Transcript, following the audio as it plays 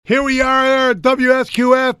Here we are at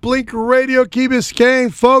WSQF, Blink Radio, Key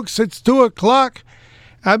Biscayne. Folks, it's 2 o'clock.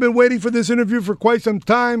 I've been waiting for this interview for quite some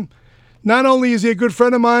time. Not only is he a good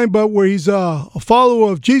friend of mine, but where he's a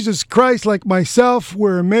follower of Jesus Christ like myself.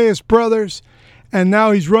 We're Emmaus brothers. And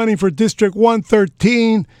now he's running for District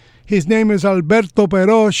 113. His name is Alberto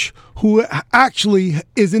Perosch, who actually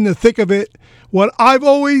is in the thick of it. What I've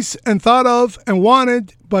always and thought of and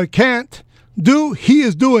wanted but can't do, he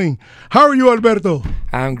is doing. How are you, Alberto?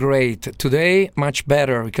 I'm great. Today, much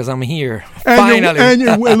better because I'm here. And Finally.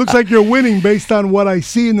 It looks like you're winning based on what I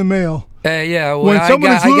see in the mail. Yeah, well, when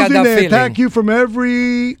someone is losing, they feeling. attack you from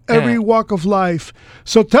every walk of life.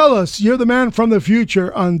 So tell us, you're the man from the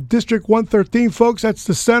future on District 113, folks. That's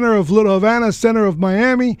the center of Little Havana, center of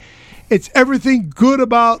Miami. It's everything good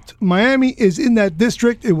about Miami is in that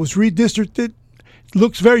district. It was redistricted. It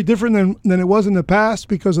looks very different than it was in the past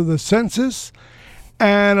because of the census.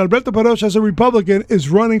 And Alberto Perosch, as a Republican, is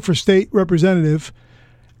running for state representative.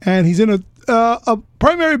 And he's in a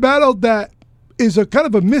primary battle that is a kind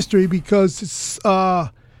of a mystery because it's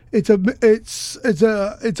a race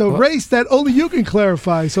that only you can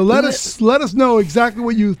clarify. So let us know exactly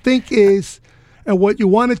what you think is and what you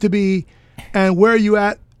want it to be and where you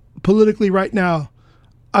at politically right now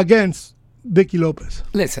against Vicky Lopez.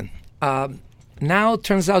 Listen, now it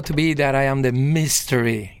turns out to be that I am the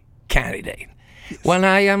mystery candidate. Yes. When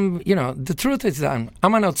I am, the truth is that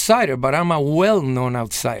I'm an outsider, but I'm a well-known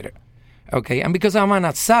outsider. Okay, and because I'm an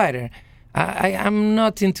outsider, I'm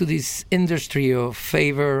not into this industry of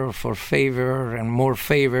favor for favor and more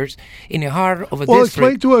favors in the heart of a district. Well,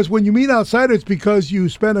 explain to us, when you mean outsider, it's because you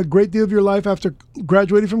spent a great deal of your life after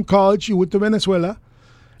graduating from college. You went to Venezuela.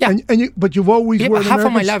 Yeah. But you've always worked half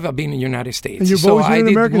of my life I've been in the United States. And you've always been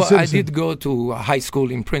an American citizen. I did go to high school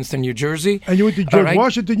in Princeton, New Jersey. And you went to George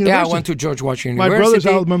Washington University? Yeah, I went to George Washington My University.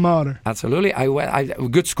 brother's alma mater. Absolutely.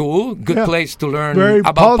 Good school, good place to learn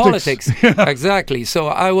about politics. Exactly. So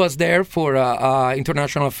I was there for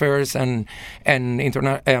international affairs and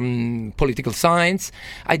political science.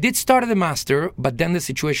 I did start the master, but then the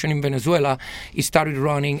situation in Venezuela, it started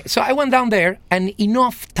running. So I went down there, and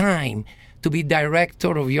enough time to be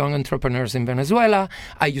director of young entrepreneurs in Venezuela.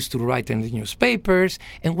 I used to write in the newspapers.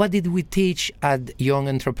 And what did we teach at young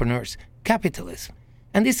entrepreneurs? Capitalism.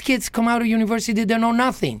 And these kids come out of university, they know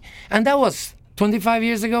nothing. And that was 25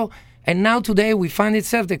 years ago. And now today we find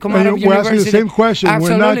itself, they come out of university. We're asking the same question.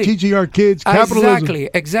 Absolutely. We're not teaching our kids capitalism.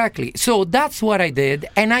 Exactly. So that's what I did.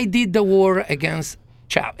 And I did the war against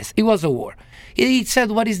Chavez. It was a war. He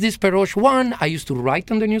said, what is this Perosch? One, I used to write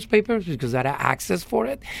in the newspapers because I had access for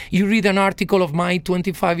it. You read an article of mine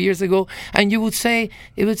 25 years ago, and it would say,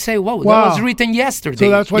 whoa, that was written yesterday. So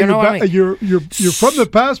that's why you're from the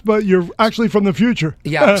past, but you're actually from the future.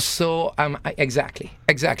 Yeah, so exactly.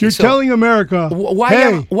 You're telling America, why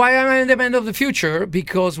am I in the man of the future?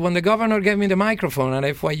 Because when the governor gave me the microphone at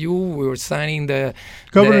FYU, we were signing the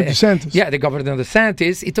DeSantis. Yeah, the Governor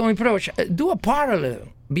DeSantis. He told me, Perosch, do a parallel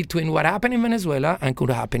between what happened in Venezuela and could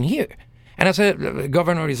happen here. And I said,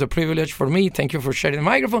 Governor, it's a privilege for me. Thank you for sharing the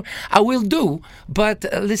microphone. I will do. But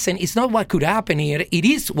listen, it's not what could happen here. It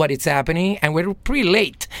is what is happening, and we're pretty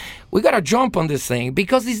late. We got to jump on this thing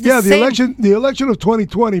because it's the same. The election of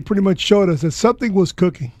 2020 pretty much showed us that something was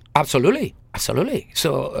cooking. Absolutely.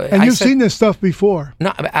 So, and you've seen this stuff before.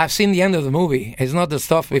 No, I've seen the end of the movie. It's not the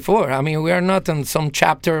stuff before. I mean, we are not on some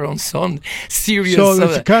chapter on some serious. So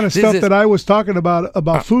it's the kind of stuff that I was talking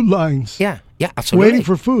about food lines. Yeah, absolutely. Waiting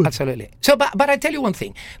for food. Absolutely. So, but I tell you one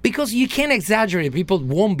thing, because you can't exaggerate, people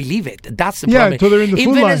won't believe it. That's the problem. Yeah, until they're in the food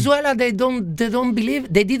line. In Venezuela, they don't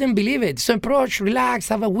believe. They didn't believe it. So, Perosch, relax,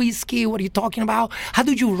 have a whiskey. What are you talking about? How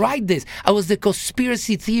did you write this? I was the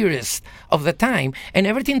conspiracy theorist of the time, and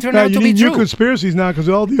everything turned out to be true. New conspiracies now because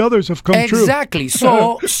all the others have come true. Exactly.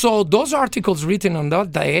 So those articles written on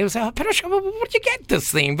that day, I was like, Perosch, where do you get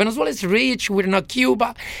this thing? Venezuela is rich. We're not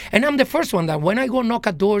Cuba. And I'm the first one that when I go knock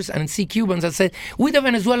at doors and see Cubans, I said, we the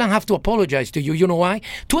Venezuelans have to apologize to you. You know why?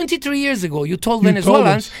 23 years ago, you told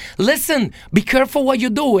Venezuelans, listen, be careful what you're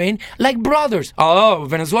doing, like brothers. Oh,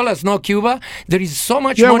 Venezuela is not Cuba. There is so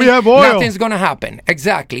much money. We have oil. Nothing's going to happen.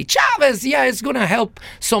 Exactly. Chavez, it's going to help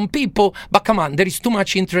some people. But come on, there is too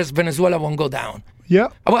much interest. Venezuela won't go down. Yeah.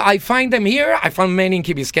 Well, I find them here. I find many in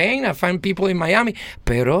Key Biscayne. I find people in Miami.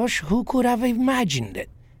 Perosch, who could have imagined it?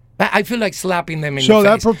 I feel like slapping them in the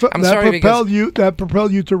face. So that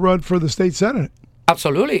propelled you to run for the state senate.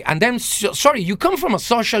 Absolutely. And then, sorry, you come from a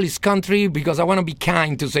socialist country, because I want to be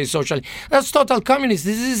kind to say socialist. That's total communist.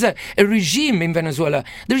 This is a regime in Venezuela.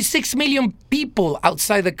 There is 6 million people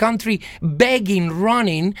outside the country begging,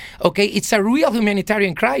 running. Okay, it's a real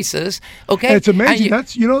humanitarian crisis. Okay, it's amazing.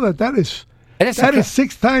 That is That is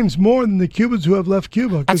 6 times more than the Cubans who have left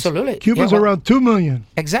Cuba. Absolutely. Cubans are around 2 million.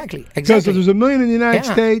 Exactly. Because there's 1 million in the United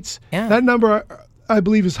States. Yeah. That number, I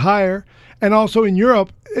believe, is higher. And also in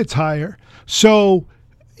Europe, it's higher. So,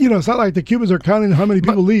 it's not like the Cubans are counting how many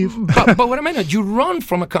people leave. But what I mean is, you run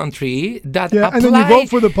from a country that and then you vote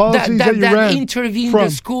for the policies that you ran intervened from. the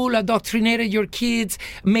school, indoctrinated your kids,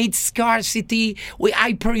 made scarcity, with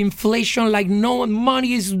hyperinflation, like no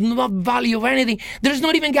money is not value of anything. There's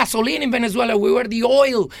not even gasoline in Venezuela. We were the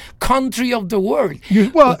oil country of the world.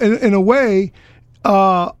 In a way,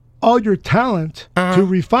 all your talent to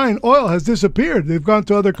refine oil has disappeared. They've gone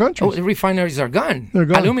to other countries. The refineries are gone. They're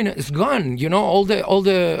gone. Aluminum is gone. All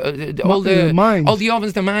the mines, all the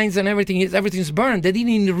ovens, the mines, and everything's burned. They didn't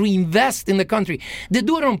even reinvest in the country. They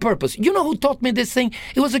do it on purpose. You know who taught me this thing?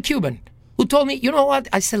 It was a Cuban who told me. You know what?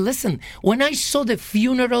 I said, listen. When I saw the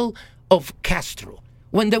funeral of Castro,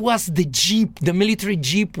 when there was the jeep, the military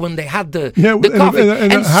jeep, when they had the coffin,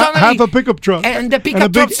 and suddenly, half a pickup truck, and the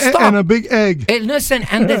pickup truck stopped, and a big egg. And listen,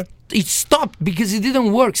 it stopped because it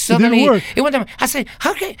didn't work. Suddenly, it went down. I said,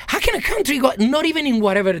 how can a country go? Not even in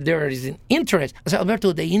whatever there is an interest. I said,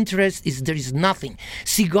 Alberto, the interest is there is nothing.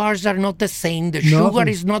 Cigars are not the same. The sugar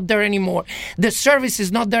is not there anymore. The service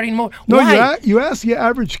is not there anymore. No, why? You ask the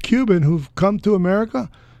average Cuban who've come to America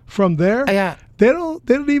from there. They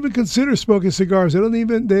don't even consider smoking cigars. They don't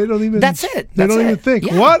even. That's it. They don't even think.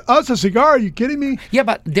 Yeah. What? Us a cigar? Are you kidding me? Yeah,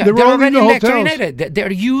 but they're already indoctrinated.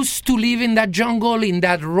 They're used to live in that jungle, in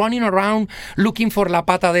that running around looking for la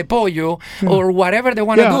pata de pollo or whatever they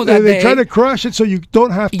want to do that they try to crush it so you don't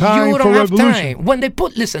have time for revolution. Time. When they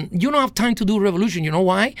you don't have time to do revolution. You know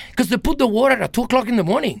why? Because they put the water at 2 o'clock in the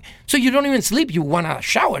morning, so you don't even sleep. You want to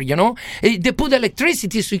shower. They put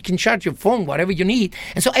electricity so you can charge your phone, whatever you need,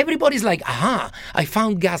 and so everybody's like, aha. I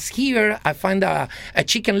found gas here. I found a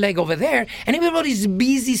chicken leg over there. And everybody's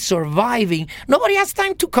busy surviving. Nobody has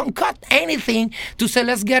time to concoct anything to say,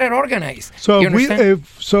 let's get it organized. So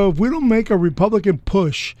if we don't make a Republican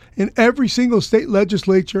push in every single state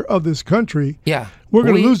legislature of this country, we're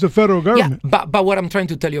going to lose the federal government. Yeah, but what I'm trying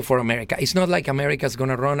to tell you for America, it's not like America's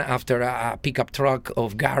going to run after a pickup truck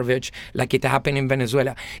of garbage like it happened in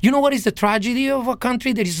Venezuela. You know what is the tragedy of a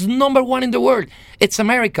country that is number one in the world? It's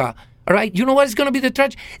America. All right, you know what is going to be the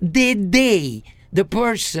tragedy? The day the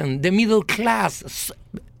person, the middle class,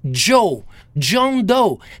 John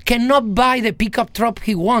Doe, cannot buy the pickup truck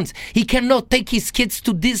he wants. He cannot take his kids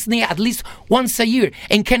to Disney at least once a year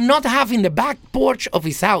and cannot have in the back porch of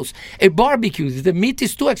his house a barbecue. The meat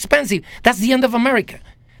is too expensive. That's the end of America.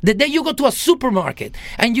 The day you go to a supermarket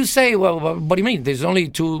and you say, well, what do you mean? There's only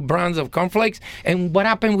 2 brands of cornflakes, and what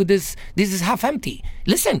happened with this? This is half empty.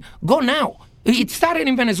 Listen, go now. It started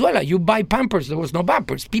in Venezuela. You buy Pampers. There was no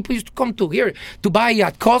Pampers. People used to come to here to buy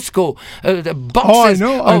at Costco the boxes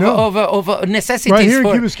of necessities. Right here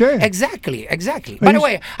in Key Biscayne. Exactly. By the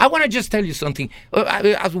way, I want to just tell you something.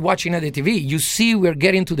 I was watching at the TV. You see we're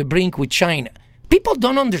getting to the brink with China. People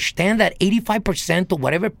don't understand that 85% of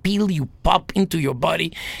whatever pill you pop into your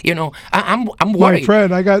body, I'm worried. My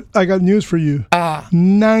friend, I got news for you.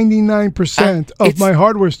 99% of my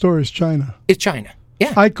hardware store is China. It's China.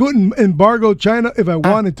 Yeah. I couldn't embargo China if I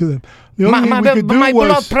wanted to them. The only thing we could do my was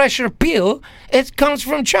blood pressure pill, it comes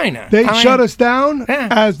from China. They shut us down,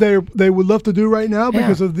 as they would love to do right now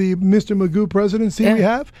because of the Mr. Magoo presidency we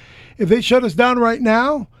have. If they shut us down right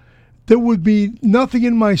now, there would be nothing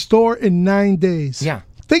in my store in 9 days. Yeah.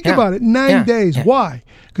 Think about it, 9 days. Yeah. Why?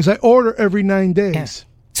 Because I order every 9 days. Yeah.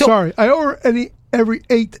 So, I order every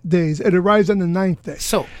 8 days. It arrives on the 9th day.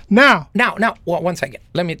 So now, one second.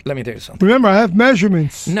 Let me tell you something. Remember, I have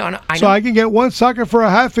measurements. No, I can get one socket for a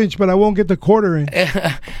 ½ inch, but I won't get the 1/4 inch.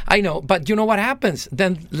 I know, but you know what happens?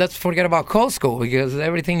 Then let's forget about Costco because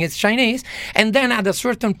everything is Chinese. And then at a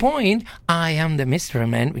certain point, I am the mystery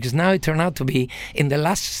man because now it turned out to be in the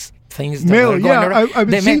last things that Mailer, were going around. I've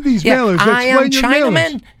been seeing these mailers. I am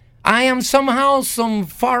Chinaman. I am somehow some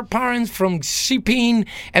far parents from shipping,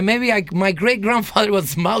 and maybe my great-grandfather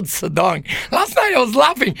was Mao Zedong. Last night I was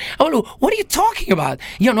laughing. I went, what are you talking about?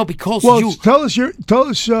 Because tell us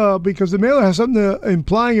because the mailer has something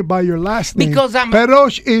implying it by your last name. Because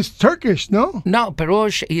Perosch is Turkish, no? No,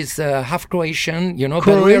 Perosch is half Croatian. But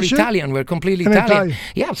we're Italian. We're completely Italian.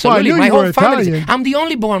 Yeah, absolutely. My whole family. I'm the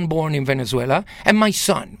only one born in Venezuela, and my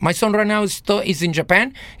son right now is in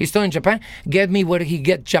Japan. He's still in Japan. Get me where he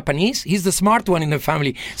get Japanese. He's the smart one in the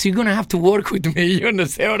family. So you're going to have to work with me. You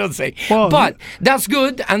understand what I'm saying? Well, but that's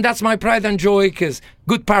good, and that's my pride and joy because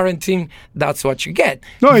good parenting, that's what you get.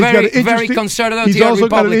 No, Very conservative. He's also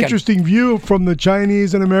got an Republican. interesting view from the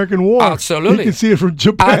Chinese and American war. Absolutely. You can see it from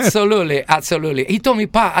Japan. Absolutely. He told me,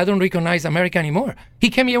 Pa, I don't recognize America anymore. He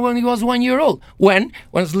came here when he was 1 year old. When I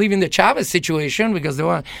was leaving the Chavez situation, because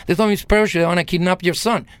they told me, Perosch, they want to kidnap your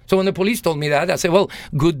son. So when the police told me that, I said, well,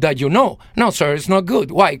 good that you know. No, sir, it's not good.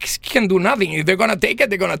 Why? He can do nothing. If they're going to take it,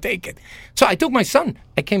 they're going to take it. So I took my son.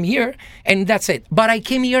 I came here, and that's it. But I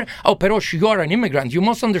came here, Perosch, you are an immigrant. You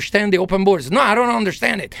must understand the open borders. No, I don't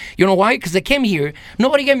understand it. You know why? Because I came here.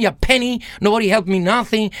 Nobody gave me a penny. Nobody helped me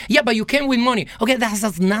nothing. Yeah, but you came with money. Okay, that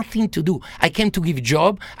has nothing to do. I came to give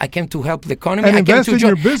job. I came to help the economy. And I came invest to in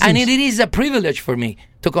your business. And it is a privilege for me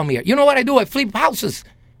to come here. You know what I do? I flip houses.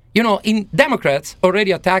 You know, Democrats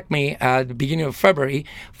already attacked me at the beginning of February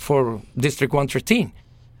for District 113.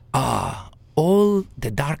 All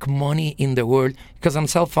the dark money in the world, because I'm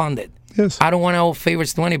self-funded. Yes. I don't want to owe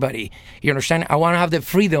favors to anybody. You understand? I want to have the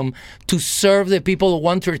freedom to serve the people of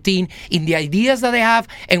 113 in the ideas that I have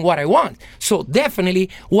and what I want. So definitely,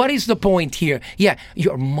 what is the point here? Yeah,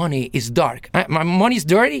 your money is dark. My money is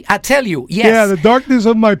dirty? I tell you, yes. Yeah, the darkness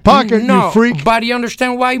of my pocket, no, you freak. But you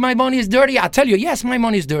understand why my money is dirty? I tell you, yes, my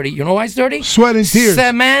money is dirty. You know why it's dirty? Sweat and tears.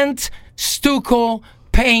 Cement, stucco,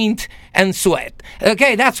 paint, and sweat.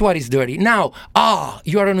 Okay, that's what is dirty. Now,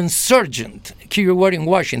 you are an insurgent. You were in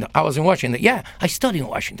Washington. I was in Washington. Yeah, I studied in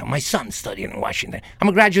Washington. My son studied in Washington. I'm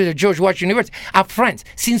a graduate of George Washington University. I have friends.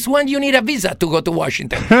 Since when do you need a visa to go to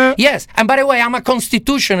Washington? Yes, and by the way, I'm a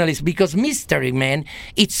constitutionalist because mystery, man,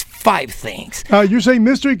 it's 5 things. You're saying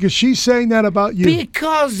mystery because she's saying that about you.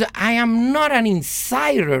 Because I am not an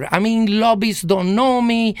insider. I mean, lobbyists don't know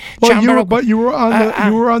me. Well, you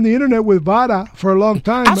were on the internet with Vara for a long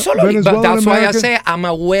time. Absolutely, but that's American. why I say I'm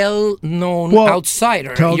a well-known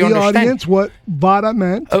outsider. Tell you the understand? audience what Vara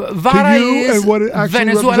meant Vara to you is and what it actually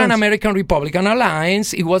Venezuelan-American Republican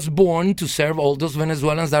Alliance. It was born to serve all those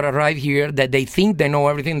Venezuelans that arrive here that they think they know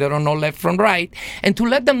everything, they don't know left from right, and to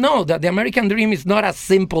let them know that the American dream is not as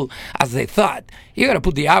simple as they thought. You got to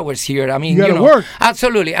put the hours here. I mean, you got to work.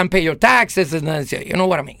 Absolutely, and pay your taxes, and you know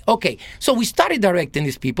what I mean. Okay, so we started directing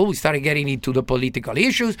these people. We started getting into the political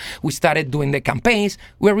issues. We started doing the campaigns.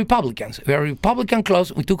 We're Republicans. We're Republican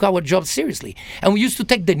close. We took our job seriously, and we used to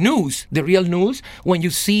take the news, the real news. When you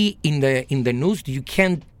see in the news, you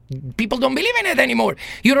can't. People don't believe in it anymore.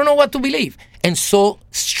 You don't know what to believe, and so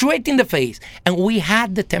straight in the face. And we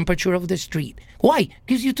had the temperature of the street. Why?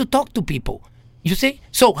 Because you to talk to people. You see?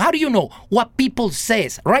 So how do you know what people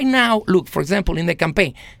says? Right now, look, for example, in the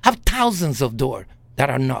campaign, I have thousands of doors that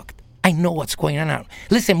are knocked. I know what's going on.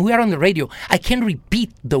 Listen, we are on the radio. I can repeat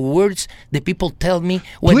the words that people tell me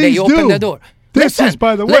when they open the door. This is,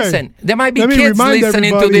 by the way. Listen, there might be kids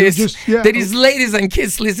listening to this. There is ladies and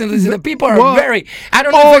kids listening to this. The people are I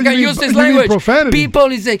don't know if I can use this language.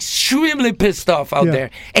 People is extremely pissed off out there.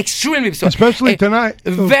 Extremely pissed off. Especially tonight.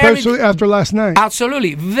 Especially after last night.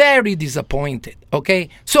 Absolutely. Very disappointed. Okay?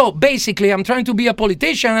 So basically, I'm trying to be a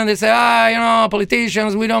politician, and they say,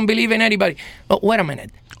 politicians, we don't believe in anybody. But wait a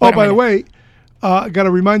minute. By the way, I got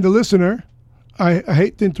to remind the listener, I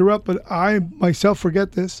hate to interrupt, but I myself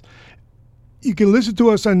forget this. You can listen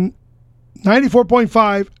to us on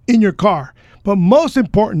 94.5 in your car. But most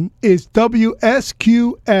important is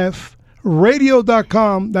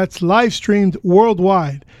WSQFradio.com. That's live streamed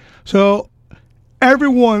worldwide. So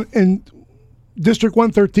everyone in District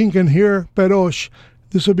 113 can hear Perosch.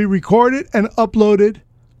 This will be recorded and uploaded.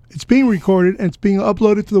 It's being recorded and it's being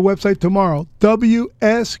uploaded to the website tomorrow.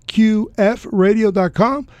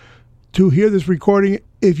 WSQFradio.com to hear this recording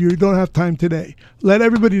if you don't have time today. Let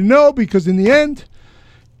everybody know, because in the end,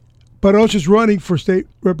 Perosch is running for state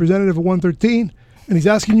representative of 113, and he's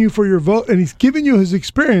asking you for your vote, and he's giving you his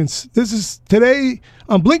experience. This is today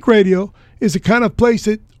on Blink Radio is the kind of place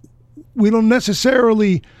that we don't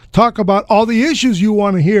necessarily talk about all the issues you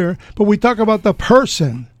want to hear, but we talk about the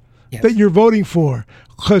person that you're voting for.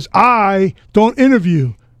 Because I don't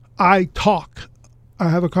interview, I talk. I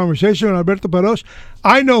have a conversation with Alberto Perosch.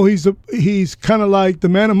 I know he's kind of like the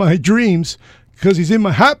man of my dreams because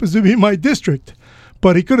happens to be in my district.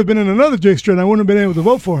 But he could have been in another district and I wouldn't have been able to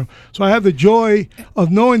vote for him. So I have the joy of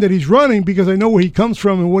knowing that he's running because I know where he comes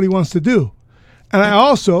from and what he wants to do. And I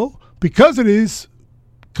also, because it is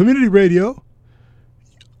community radio,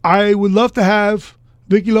 I would love to have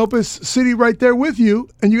Vicky Lopez sitting right there with you,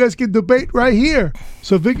 and you guys can debate right here.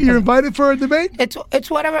 So, Vicky, you're invited for a debate? It's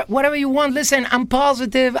whatever you want. Listen, I'm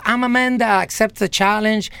positive. I'm a man that accepts the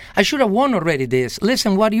challenge. I should have won already this.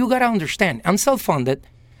 Listen, what you got to understand, I'm self-funded.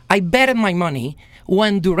 I betted my money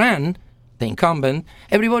when Duran the incumbent,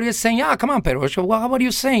 everybody is saying, come on, Perosch, what are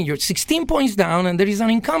you saying? You're 16 points down and there is an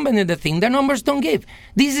incumbent in the thing. The numbers don't give.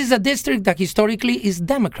 This is a district that historically is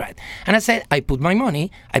Democrat. And I said, I put my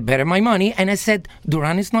money, I betted my money, and I said,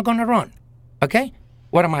 Duran is not going to run. Okay?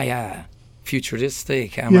 What am I,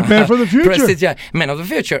 futuristic? You're man for the future. Man of the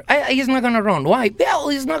future. He's not going to run. Why? Well,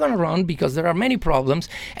 he's not going to run because there are many problems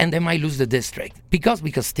and they might lose the district. Because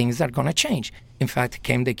things are going to change. In fact,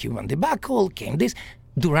 came the Cuban debacle, came this.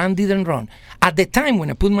 Duran didn't run. At the time when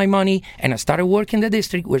I put my money and I started working the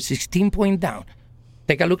district, we're 16 points down.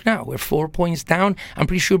 Take a look now. We're 4 points down. I'm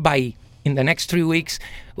pretty sure in the next 3 weeks,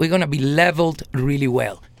 we're going to be leveled really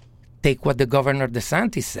well. Take what the Governor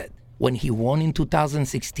DeSantis said. When he won in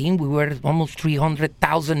 2016, we were almost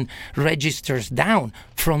 300,000 registers down.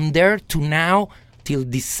 From there to now, till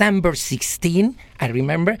December 16, I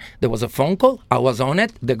remember there was a phone call. I was on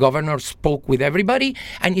it. The governor spoke with everybody,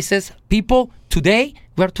 and he says, people, today,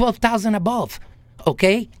 we're 12,000 above.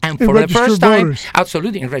 Okay? And for the first time, voters.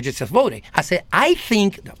 absolutely, in registered voting. I said, I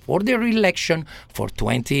think that for the re-election for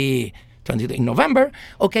 20 in November,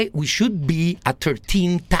 okay, we should be at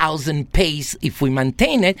 13,000 pace. If we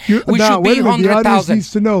maintain it, we should be 100,000. The audience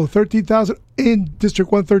needs to know 13,000 in District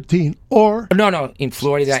 113 or no, in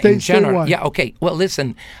Florida in general. Yeah, okay. Well,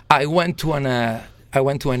 listen, I went to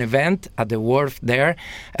an event at the wharf there.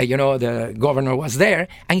 The governor was there,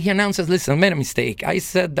 and he announces, listen, I made a mistake. I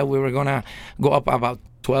said that we were going to go up about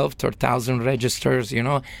 12,000 registers.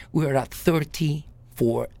 We're at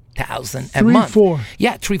 34,000 a month. 3-4.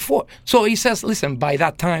 Yeah, 3-4. So he says, listen, by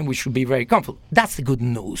that time, we should be very comfortable. That's the good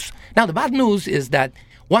news. Now, the bad news is that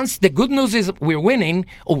once the good news is we're winning,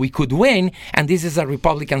 or we could win, and this is a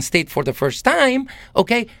Republican state for the first time,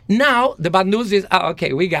 okay, now the bad news is,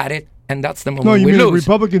 okay, we got it, and that's the moment we lose. No, you mean a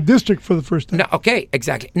Republican district for the first time. No, okay,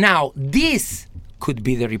 exactly. Now, this could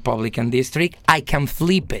be the Republican district. I can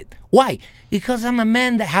flip it. Why? Because I'm a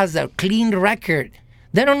man that has a clean record.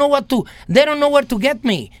 They don't know where to get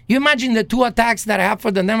me. You imagine the 2 attacks that I have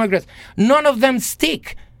for the Democrats. None of them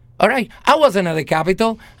stick. All right? I wasn't at the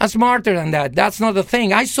Capitol. I'm smarter than that. That's not the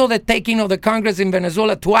thing. I saw the taking of the Congress in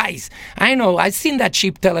Venezuela twice. I know. I've seen that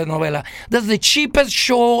cheap telenovela. That's the cheapest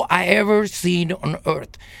show I ever seen on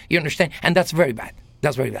earth. You understand? And that's very bad.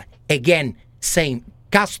 That's very bad. Again, same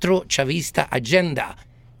Castro Chavista agenda.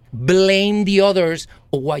 Blame the others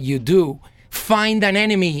for what you do. Find an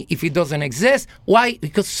enemy if it doesn't exist. Why?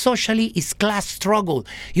 Because socially it's class struggle.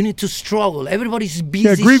 You need to struggle. Everybody's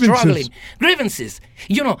busy struggling. Grievances.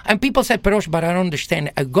 And people say, Perosch, but I don't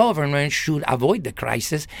understand. A government should avoid the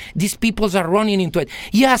crisis. These peoples are running into it.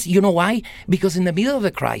 Yes, you know why? Because in the middle of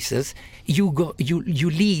the crisis, you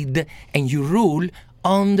lead and you rule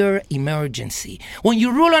under emergency. When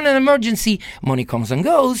you rule on an emergency, money comes and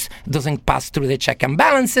goes, doesn't pass through the check and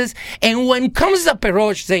balances, and when comes the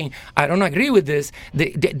Perosch saying, I don't agree with this,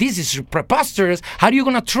 this is preposterous, how are you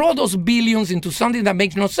going to throw those billions into something that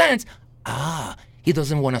makes no sense? He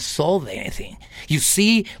doesn't want to solve anything. You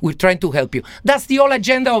see, we're trying to help you. That's the whole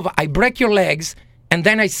agenda of I break your legs, and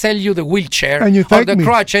then I sell you the wheelchair and you or the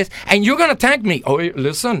crutches, and you're going to thank me. Oh,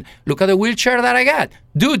 listen, look at the wheelchair that I got.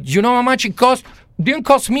 Dude, you know how much it costs? Didn't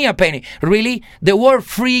cost me a penny. Really? The word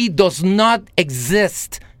free does not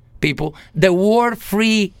exist, people. The word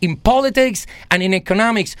free in politics and in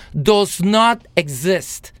economics does not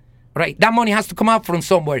exist. Right? That money has to come out from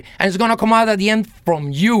somewhere. And it's going to come out at the end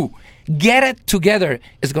from you. Get it together.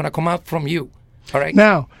 It's going to come out from you. All right?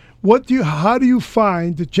 Now, how do you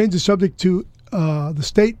find, to change the subject to the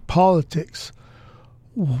state politics,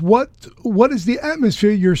 what is the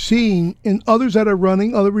atmosphere you're seeing in others that are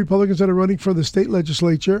running, other Republicans that are running for the state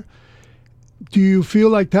legislature? Do you feel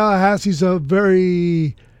like Tallahassee's a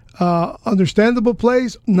very understandable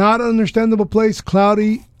place, not understandable place,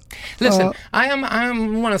 cloudy? Listen, I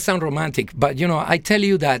want to sound romantic, but I tell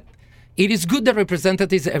you that it is good that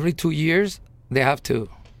representatives every 2 years they have to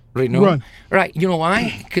renew. Run. Right? You know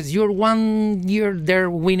why? Because you're 1 year there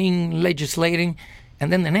winning, legislating.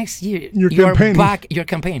 And then the next year, you're back, you're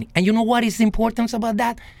campaigning. And you know what is the importance about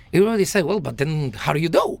that? You already say, well, but then how do you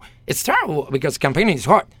do? It's terrible because campaigning is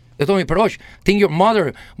hard. They told me, Perosch, I think your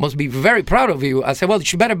mother must be very proud of you. I said, well,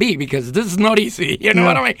 she better be because this is not easy. You know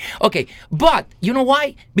what I mean? Okay, but you know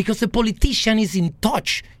why? Because the politician is in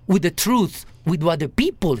touch with the truth, with what the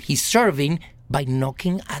people he's serving by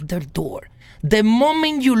knocking at their door. The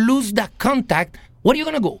moment you lose that contact, where are you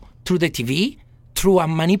going to go? Through the TV? Through a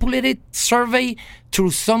manipulated survey,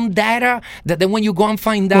 through some data that then when you go and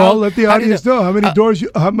find out. Well, let the audience know how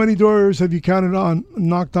many doors have you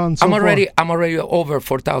knocked on so far? I'm already over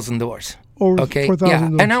 4,000 doors. Over okay?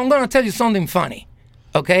 4,000 doors. And I'm going to tell you something funny.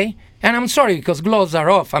 Okay, And I'm sorry because gloves are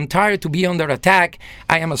off. I'm tired to be under attack.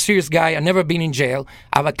 I am a serious guy. I've never been in jail.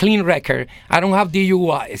 I have a clean record. I don't have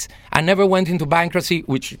DUIs. I never went into bankruptcy,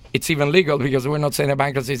 which it's even legal because we're not saying that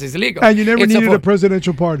bankruptcy is illegal. And you never needed a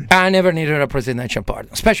presidential pardon. I never needed a presidential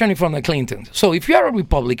pardon, especially from the Clintons. So if you're a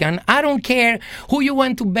Republican, I don't care who you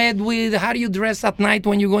went to bed with, how do you dress at night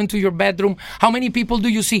when you go into your bedroom, how many people do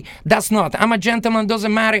you see. That's not. I'm a gentleman.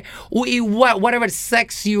 Doesn't matter whatever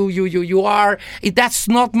sex you are. That's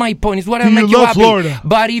not my point. It's what I make you happy. Florida.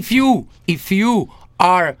 But if you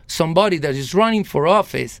are somebody that is running for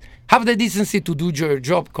office, have the decency to do your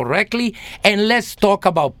job correctly, and let's talk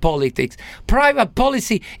about politics. Private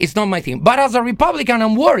policy is not my thing. But as a Republican,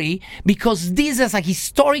 I'm worried because this is a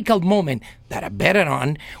historical moment that I betted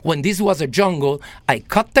on. When this was a jungle, I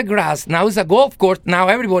cut the grass. Now it's a golf course. Now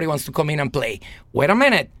everybody wants to come in and play. Wait a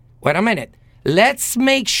minute. Let's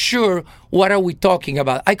make sure what are we talking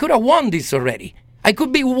about. I could have won this already. I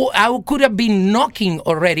could have been knocking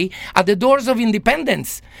already at the doors of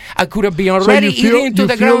independence. I could have been already eating into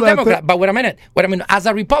the ground Democrat. But wait a minute. As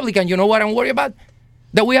a Republican, you know what I'm worried about?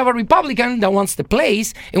 That we have a Republican that wants the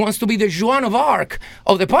place and wants to be the Joan of Arc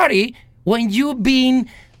of the party when you've been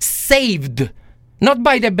saved. Not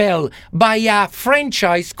by the bell, by a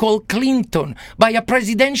franchise called Clinton, by a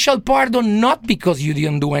presidential pardon, not because you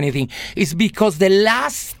didn't do anything. It's because the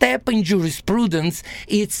last step in jurisprudence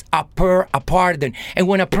is a pardon. And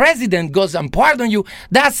when a president goes and pardon you,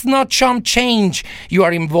 that's not chump change you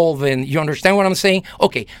are involved in. You understand what I'm saying?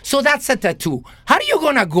 Okay, so that's a tattoo. How are you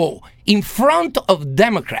going to go in front of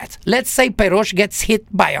Democrats? Let's say Perosch gets hit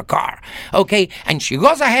by a car, okay? And she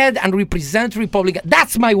goes ahead and represents Republican.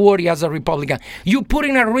 That's my worry as a Republican. You put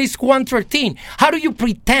in a risk 113. How do you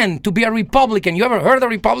pretend to be a Republican? You ever heard a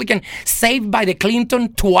Republican saved by the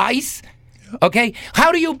Clinton twice? Okay,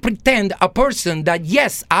 how do you pretend a person that,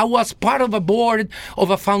 yes, I was part of a board of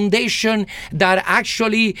a foundation that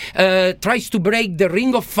actually tries to break the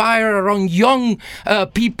ring of fire around young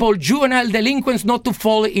people, juvenile delinquents, not to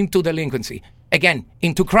fall into delinquency, again,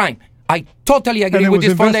 into crime? I totally agree with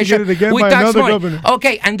this foundation. With tax money. Governor.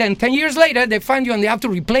 Okay, and then 10 years later, they find you and they have to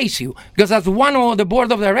replace you. Because as one of the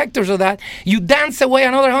board of directors of that, you dance away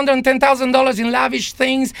another $110,000 in lavish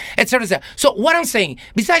things, etc. Et so what I'm saying,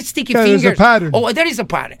 besides sticky fingers... There's a pattern. Oh, there is a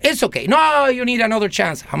pattern. It's okay. No, you need another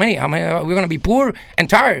chance. How many? We're going to be poor and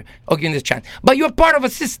tired of giving this chance. But you're part of a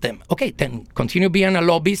system. Okay, then continue being a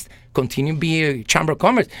lobbyist, continue being a chamber of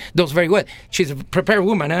commerce. Does very well. She's a prepared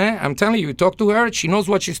woman, eh? I'm telling you, talk to her. She knows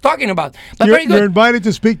what she's talking about. But very good. You're invited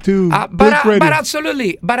to speak to but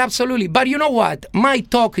absolutely. But you know what? My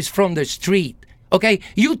talk is from the street. Okay,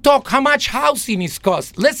 you talk how much housing is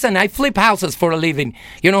cost. Listen, I flip houses for a living.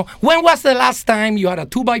 You know, when was the last time you had a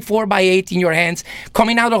 2x4x8 in your hands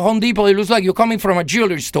coming out of Home Depot? It looks like you're coming from a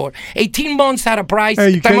jewelry store. 18 months at a price.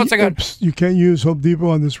 Hey, 10 months ago. You can't use Home Depot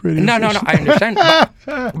on this radio. No, I understand.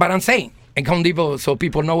 but I'm saying. And Home Depot, so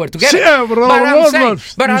people know where to get it. Yeah, but I'm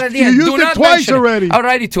saying, you used it twice already.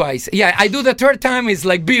 Already twice. Yeah, I do the third time. It's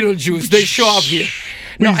like Beetlejuice. They show up here.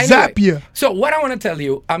 Zap you. So what I want to tell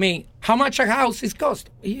you, how much a house is cost.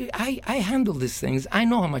 I handle these things. I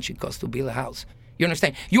know how much it costs to build a house. You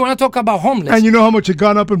understand? You want to talk about homeless. And you know how much it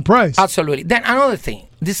gone up in price. Absolutely. Then another thing,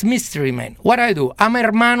 this mystery man. What I do, I'm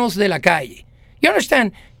hermanos de la calle. You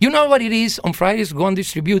understand? You know what it is on Fridays, go and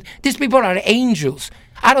distribute. These people are angels.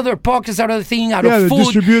 Out of their pockets, out of the thing, out of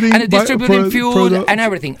food, and distributing fuel and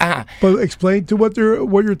everything. But explain to what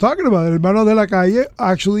you're talking about. Hermanos de la Calle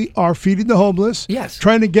actually are feeding the homeless, yes,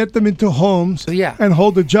 trying to get them into homes, and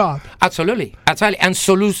hold a job. Absolutely. And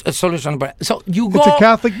solution. So you go. It's a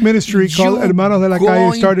Catholic ministry called Hermanos de la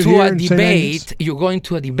Calle. Started here in St. Agnes. You go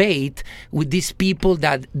into a debate with these people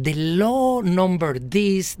that the law number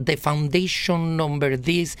this, the foundation number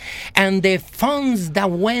this, and the funds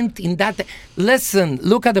that went in that. Listen.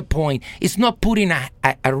 Look at the point. It's not putting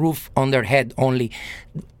a roof on their head only.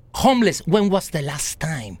 Homeless, when was the last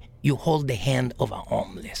time you hold the hand of a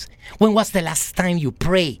homeless? When was the last time you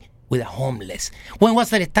pray with a homeless? When was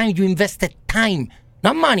the time you invested time?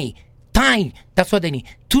 Not money, time. That's what they need.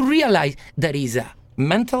 To realize there is a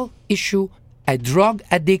mental issue, a drug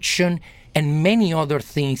addiction, and many other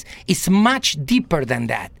things. It's much deeper than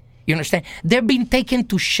that. You understand? They've been taken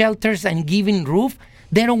to shelters and given roof.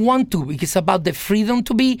 They don't want to, because it's about the freedom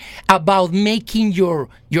to be, about making your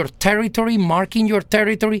territory, marking your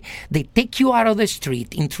territory. They take you out of the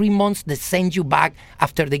street. In 3 months, they send you back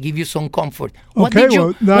after they give you some comfort. What did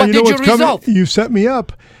you resolve? You set me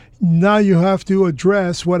up. Now you have to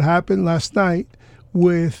address what happened last night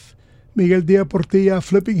with Miguel Díaz Portilla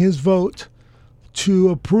flipping his vote to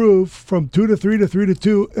approve from 2 to 3 to 3 to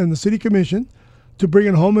 2 in the city commission to bring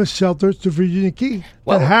in homeless shelters to Virginia Key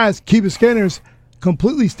Well- that has Key Biscayners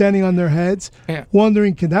completely standing on their heads, Yeah.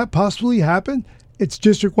 wondering, can that possibly happen? It's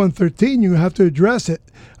District 113. You have to address it.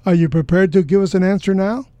 Are you prepared to give us an answer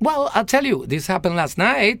now? Well, I'll tell you, this happened last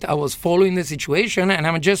night. I was following the situation, and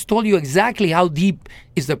I just told you exactly how deep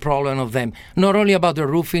is the problem of them. Not only about the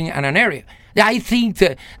roofing and an area. I think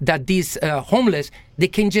that these homeless, they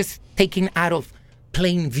can just taken out of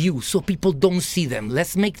plain view so people don't see them.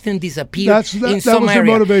 Let's make them disappear That in was some your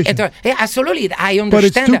area. motivation. Yeah, absolutely, I understand But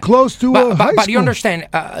it's too that. close to a high But you school. understand,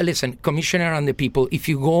 listen, Commissioner and the people, if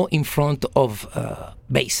you go in front of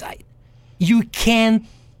Bayside, you can't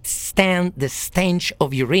stand the stench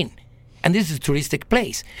of urine. And this is a touristic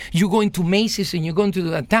place. You go into Macy's and you go into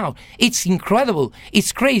that town. It's incredible.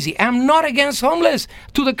 It's crazy. I'm not against homeless.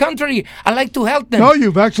 To the contrary, I like to help them. No,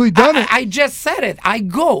 you've actually done it. I just said it. I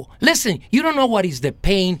go. Listen, you don't know what is the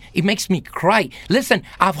pain. It makes me cry. Listen,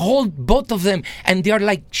 I've held both of them and they're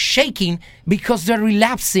like shaking because they're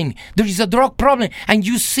relapsing. There is a drug problem. And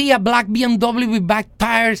you see a black BMW with back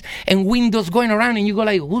tires and windows going around and you go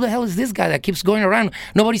like, who the hell is this guy that keeps going around?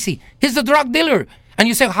 Nobody see. He's the drug dealer. And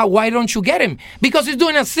you say, why don't you get him? Because he's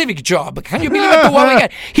doing a civic job. Can you believe it? What we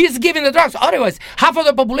get? He's giving the drugs. Otherwise, half of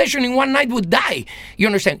the population in one night would die. You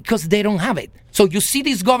understand? Because they don't have it. So you see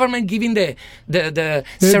this government giving the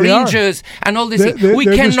syringes and all this. We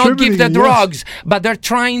cannot give the drugs, but they're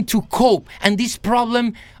trying to cope. And this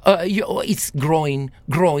problem, it's growing,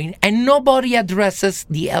 and nobody addresses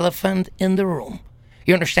the elephant in the room.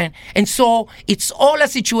 You understand? And so it's all a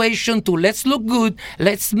situation to let's look good,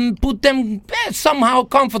 let's put them somehow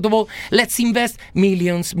comfortable, let's invest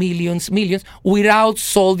millions without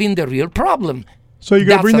solving the real problem. So you're going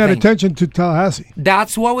to That's bring the that thing. attention to Tallahassee.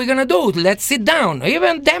 That's what we're going to do. Let's sit down.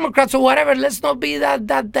 Even Democrats or whatever, let's not be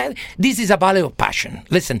that. This is a valley of passion.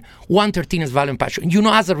 Listen, 113 is valley of passion. You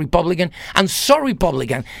know, as a Republican, I'm so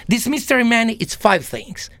Republican. This mystery man, it's 5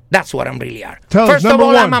 things. That's what I'm really are. Tell us, First of number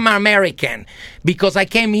all, one. I'm an American because I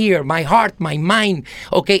came here. My heart, my mind,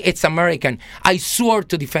 okay, it's American. I swore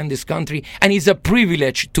to defend this country, and it's a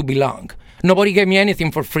privilege to belong. Nobody gave me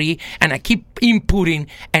anything for free, and I keep inputting,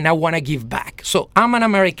 and I want to give back. So I'm an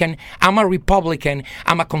American. I'm a Republican.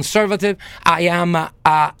 I'm a conservative. I am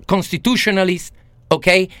a constitutionalist,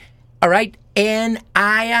 okay? All right? And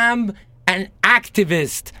I am an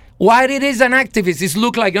activist. What it is an activist is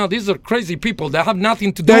look like, these are crazy people that have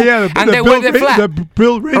nothing to do, and they wear the flag. They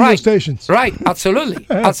build radio stations. Right, absolutely,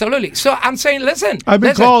 absolutely. So I'm saying, listen. I've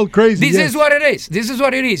been called crazy. This is what it is. This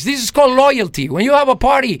is called loyalty. When you have a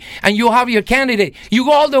party and you have your candidate, you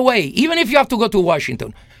go all the way, even if you have to go to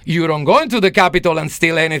Washington. You don't go into the Capitol and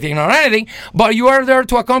steal anything or anything, but you are there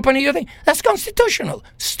to accompany your thing. That's constitutional.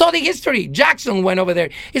 Study history. Jackson went over there.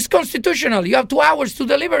 It's constitutional. You have 2 hours to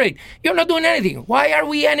deliberate. You're not doing anything. Why are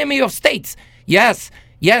we enemy of states? Yes,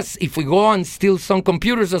 if we go and steal some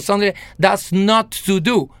computers or something, that's not to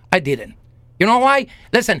do. I didn't. You know why?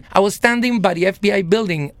 Listen, I was standing by the FBI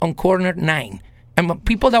building on corner 9, and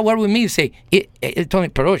people that were with me say, it told me,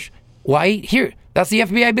 Perosch, why here? That's the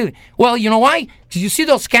FBI building. Well, you know why? Did you see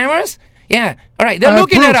those cameras? Yeah. All right. They're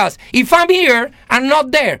looking at us. If I'm here, I'm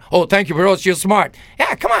not there. Oh, thank you, Perosch. You're smart.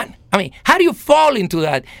 Yeah, come on. I mean, how do you fall into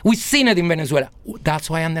that? We've seen it in Venezuela. That's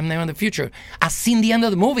why I'm there in the future. I've seen the end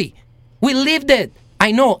of the movie. We lived it.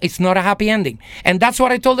 I know it's not a happy ending. And that's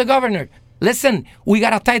what I told the governor. Listen, we got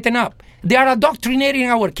to tighten up. They are indoctrinating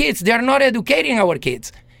our kids. They are not educating our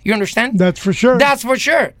kids. You understand? That's for sure. That's for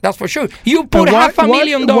sure. You put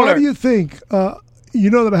 $500,000. Why do you think, you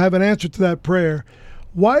know that I have an answer to that prayer,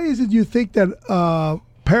 why is it you think that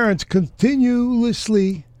parents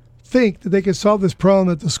continuously think that they can solve this problem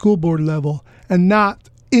at the school board level and not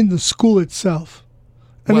in the school itself?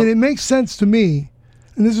 I mean, it makes sense to me,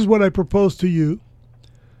 and this is what I propose to you,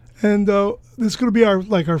 and this is going to be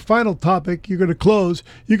our final topic. You're going to close.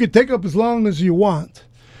 You can take up as long as you want,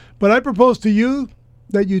 but I propose to you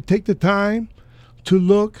that you take the time to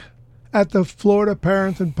look at the Florida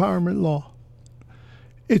Parents Empowerment Law.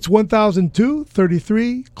 It's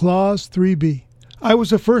 1002-33, Clause 3B. I was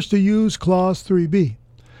the first to use Clause 3B,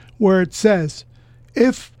 where it says,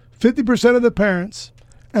 if 50% of the parents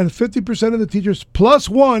and 50% of the teachers plus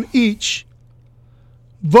one each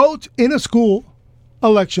vote in a school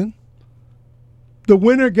election, the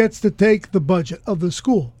winner gets to take the budget of the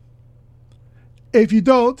school. If you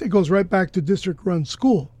don't, it goes right back to district-run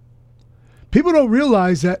school. People don't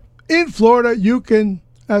realize that in Florida, you can,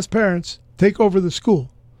 as parents, take over the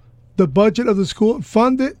school, the budget of the school,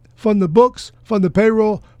 fund it, fund the books, fund the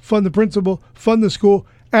payroll, fund the principal, fund the school,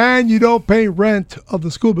 and you don't pay rent of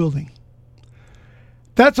the school building.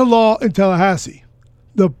 That's a law in Tallahassee.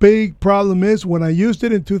 The big problem is when I used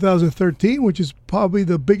it in 2013, which is probably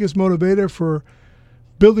the biggest motivator for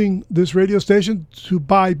building this radio station to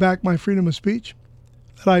buy back my freedom of speech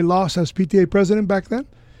that I lost as PTA president back then,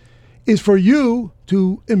 is for you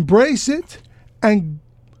to embrace it and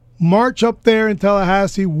march up there in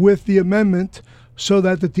Tallahassee with the amendment so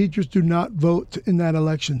that the teachers do not vote in that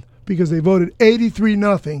election, because they voted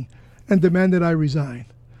 83-0 and demanded I resign.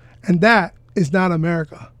 And that is not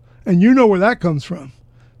America. And you know where that comes from.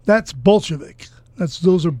 That's Bolshevik.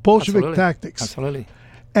 Those are Bolshevik tactics. Absolutely.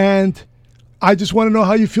 And I just want to know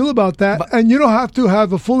how you feel about that. And you don't have to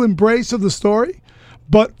have a full embrace of the story.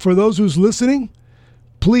 But for those who's listening,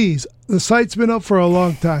 please, the site's been up for a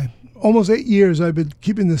long time. Almost 8 years I've been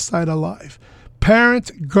keeping this site alive.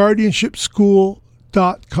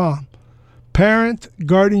 ParentGuardianshipSchool.com.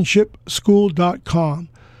 ParentGuardianshipSchool.com.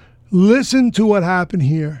 Listen to what happened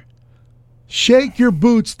here. Shake your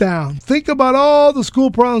boots down. Think about all the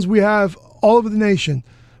school problems we have all over the nation,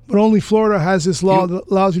 but only Florida has this law that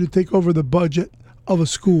allows you to take over the budget of a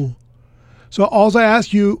school. So all I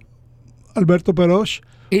ask you, Alberto Perosch,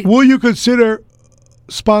 will you consider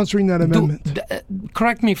sponsoring that amendment?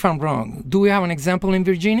 Correct me if I'm wrong. Do we have an example in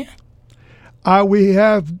Virginia? We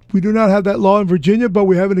do not have that law in Virginia, but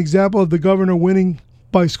we have an example of the governor winning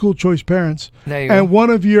by school choice parents. There you and go. One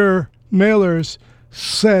of your mailers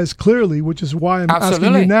says clearly, which is why I'm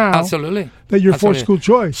asking you now, that you're for school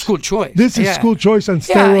choice. School choice. This is school choice on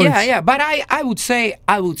steroids. Yeah. But I would say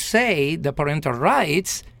the parental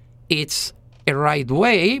rights, it's a right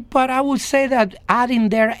way, but I would say that adding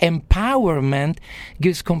their empowerment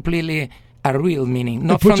gives completely a real meaning.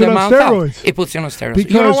 Not from the mouth out. It puts you on steroids.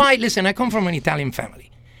 Because you know why? Listen, I come from an Italian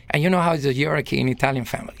family, and you know how it's a hierarchy in Italian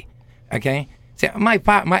family. Okay?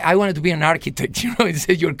 I wanted to be an architect. You know, it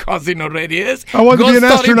said your cousin already is. I want to be an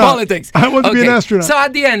astronaut. Politics. I want to be an astronaut. So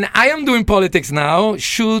at the end, I am doing politics now,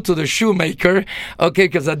 shoe to the shoemaker, okay,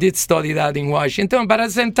 because I did study that in Washington. But at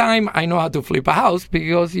the same time, I know how to flip a house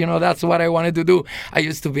because, you know, that's what I wanted to do.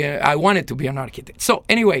 I wanted to be an architect. So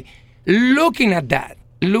anyway, looking at that,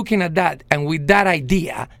 and with that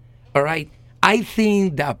idea, all right, I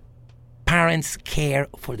think that parents care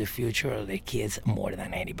for the future of their kids more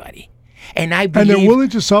than anybody. And I believe, and they're willing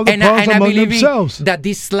to solve the problems among themselves. That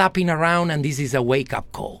this slapping around and this is a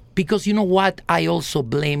wake-up call. Because you know what? I also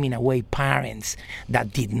blame, in a way, parents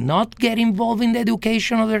that did not get involved in the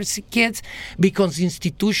education of their kids because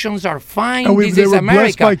institutions are fine. And this they is were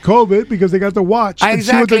America. blessed by COVID because they got to watch and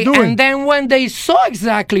see what they're doing. And then when they saw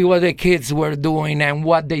exactly what the kids were doing and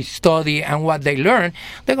what they study and what they learn,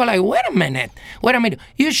 they go like, wait a minute.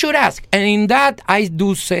 You should ask. And in that, I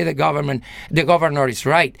do say the governor is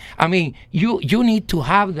right. I mean, you need to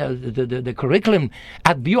have the curriculum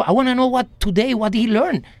at view. I want to know what he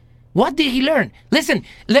learned. What did he learn? Listen,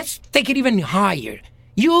 let's take it even higher.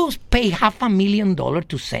 You pay $500,000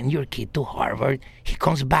 to send your kid to Harvard. He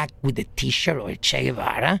comes back with a T-shirt or a Che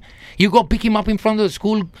Guevara. You go pick him up in front of the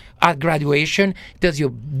school at graduation. Tells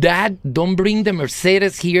you, Dad, don't bring the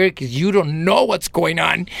Mercedes here because you don't know what's going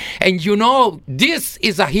on. And you know this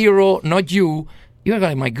is a hero, not you. You're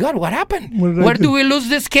like, my God, what happened? Where do we lose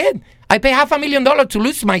this kid? I pay $500,000 to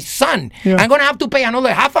lose my son. Yeah. I'm going to have to pay another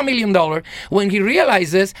 $500,000 when he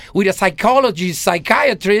realizes with a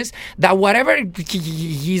psychiatrist, that whatever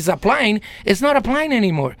he's applying is not applying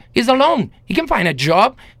anymore. He's alone. He can find a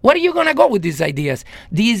job. Where are you going to go with these ideas?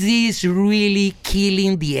 This is really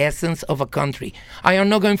killing the essence of a country. I am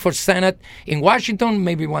not going for Senate in Washington.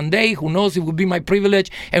 Maybe one day. Who knows? It will be my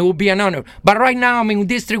privilege and it will be an honor. But right now, I'm in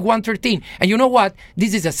District 113. And you know what?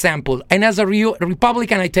 This is a sample. And as a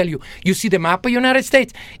Republican, I tell you, you see the map of the United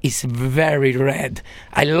States? It's very red.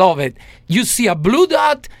 I love it. You see a blue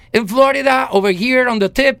dot in Florida over here on the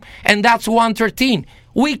tip, and that's 113.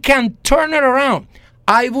 We can turn it around.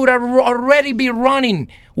 I would already be running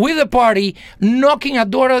with the party, knocking at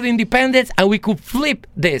door of the independence, and we could flip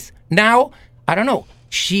this. Now, I don't know.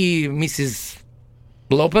 Mrs.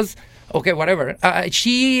 Lopez, okay, whatever.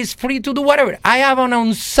 She is free to do whatever. I have an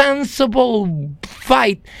unsensible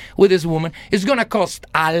fight with this woman. It's going to cost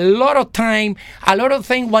a lot of time, a lot of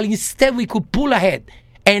things, while instead we could pull ahead.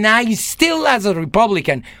 And I still, as a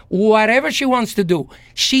Republican, whatever she wants to do,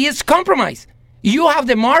 she is compromised. You have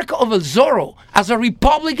the mark of El Zorro. As a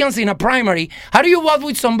Republican in a primary, how do you vote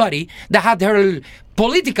with somebody that had her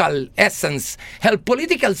political essence, her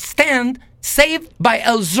political stand saved by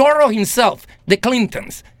El Zorro himself, the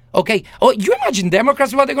Clintons? Okay. Oh, you imagine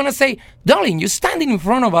Democrats, what they're going to say? Darling, you're standing in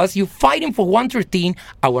front of us. You're fighting for 113,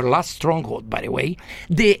 our last stronghold, by the way,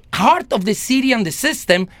 the heart of the city and the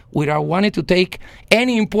system, without wanting to take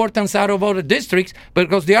any importance out of other districts,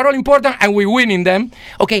 because they are all important and we win in them.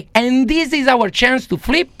 Okay. And this is our chance to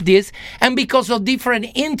flip this. And because of different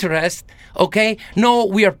interests, okay, no,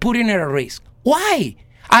 we are putting it at risk. Why?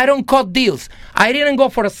 I don't cut deals. I didn't go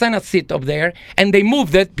for a Senate seat up there, and they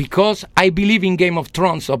moved it because I believe in Game of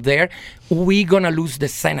Thrones up there. We're going to lose the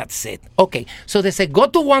Senate seat. Okay, so they said, go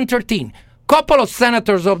to 113. Couple of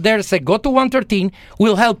senators up there said, go to 113.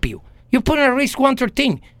 We'll help you. You're putting at risk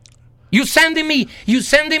 113. You sending me.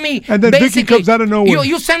 And then Vicky comes out of nowhere.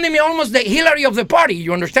 You sending me almost the Hillary of the party.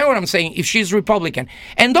 You understand what I'm saying? If she's Republican.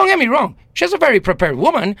 And don't get me wrong. She's a very prepared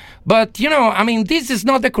woman. But, this is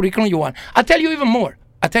not the curriculum you want. I'll tell you even more.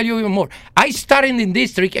 I started in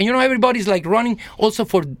district, and everybody's like running also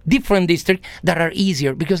for different districts that are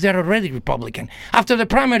easier because they're already Republican. After the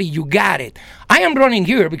primary, you got it. I am running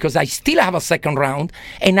here because I still have a second round,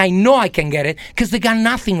 and I know I can get it because they got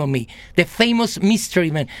nothing on me. The famous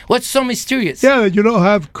mystery man. What's so mysterious? Yeah, that you don't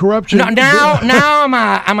have corruption. Now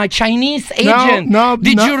I'm a Chinese agent.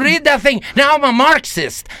 Did you read that thing? Now I'm a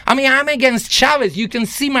Marxist. I'm against Chavez. You can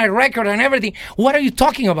see my record and everything. What are you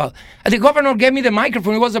talking about? The governor gave me the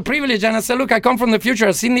microphone. It was a privilege, and I said, "Look, I come from the future.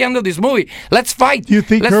 I've seen the end of this movie. Let's fight. Let's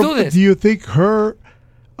do this." Do you think her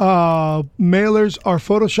mailers are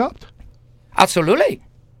photoshopped? Absolutely.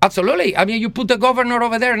 You put the governor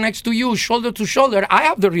over there next to you, shoulder to shoulder. I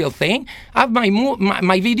have the real thing. I have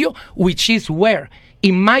my video, which is where?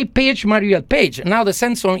 In my page, my real page. Now they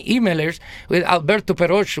send some emailers with Alberto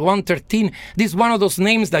Perosch 113. This is one of those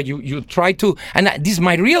names that you try to, and this is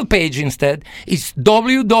my real page instead. It's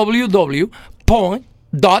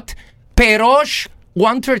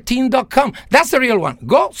www.perosch113.com. That's the real one.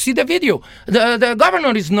 Go see the video. The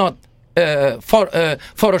governor is not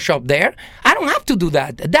Photoshop there. I don't have to do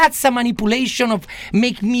that. That's a manipulation of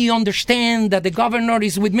make me understand that the governor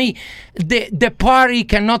is with me. The party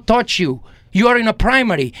cannot touch you. You are in a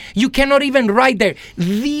primary. You cannot even write there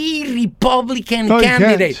the Republican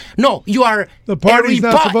candidate. No, you are the party's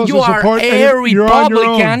not supposed to support a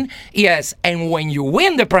Republican. Yes, and when you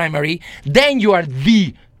win the primary, then you are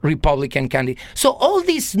the Republican candidate. So all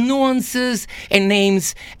these nuances and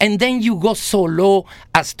names, and then you go so low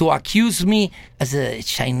as to accuse me as a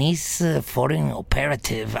Chinese foreign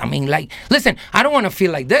operative. Listen, I don't want to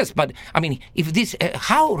feel like this, but if this,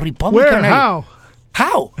 how Republican? How?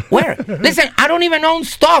 How? Where? Listen, I don't even own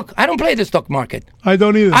stock. I don't play the stock market. I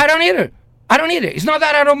don't either. It's not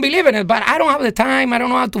that I don't believe in it, but I don't have the time. I don't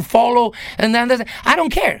know how to follow. And then I don't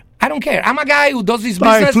care. I'm a guy who does this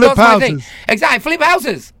business, does my thing. Exactly.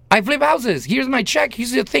 I flip houses. Here's my check.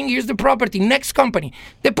 Here's the thing. Here's the property. Next company.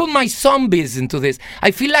 They put my zombies into this.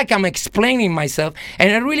 I feel like I'm explaining myself,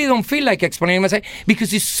 and I really don't feel like explaining myself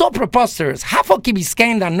because it's so preposterous. Half of Key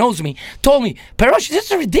Biscayne that knows me told me, Perosch,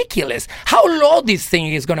 this is ridiculous. How low this thing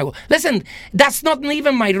is going to go. Listen, that's not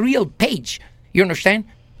even my real page. You understand?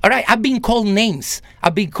 All right, I've been called names.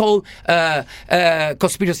 I've been called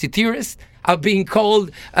conspiracy theorist. I've been called,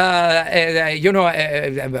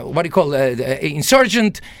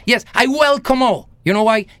 insurgent. Yes, I welcome all. You know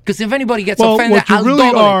why? Because if anybody gets offended, what you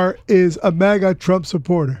really are is a MAGA Trump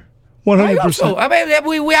supporter.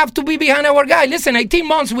 100%. We have to be behind our guy. Listen, 18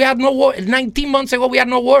 months we had no war. 19 months ago we had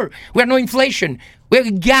no war. We had no inflation.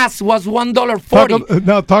 Gas was $1.40.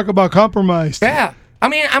 Now talk about compromise. Yeah.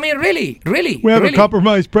 Really. We have a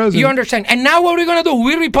compromised president. You understand? And now what are we going to do?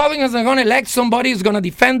 We Republicans are going to elect somebody who's going to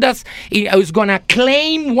defend us, who's going to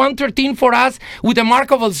claim 113 for us with the mark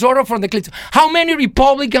of El Zorro from the Clintons. How many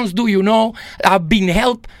Republicans do you know have been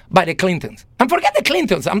helped by the Clintons? And forget the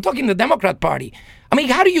Clintons. I'm talking the Democrat Party.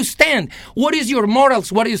 How do you stand? What is your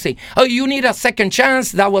morals? What do you say? Oh, you need a second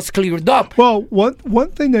chance. That was cleared up. Well,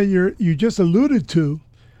 one thing that you just alluded to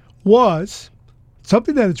was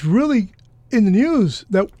something that it's really in the news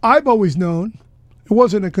that I've always known. It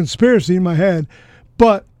wasn't a conspiracy in my head,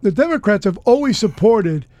 but the Democrats have always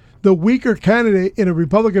supported the weaker candidate in a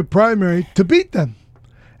Republican primary to beat them.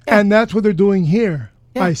 Yeah. And that's what they're doing here.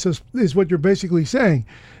 Yeah. Is what you're basically saying,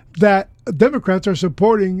 that Democrats are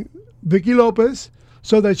supporting Vicky Lopez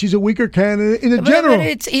so that she's a weaker candidate in the general.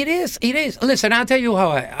 But it is. Listen, I'll tell you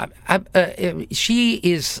how she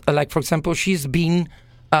is, for example, she's been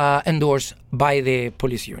endorsed by the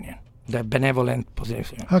police union. The benevolent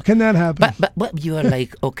position. How can that happen? But you are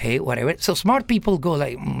like, okay, whatever. So smart people go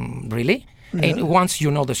like, really? Yeah. And once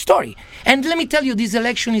you know the story. And let me tell you, this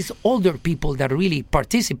election is older people that really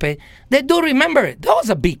participate. They do remember it. There was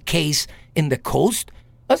a big case in the coast.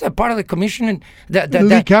 That's a part of the commission. And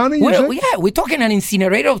Lee County, we're talking an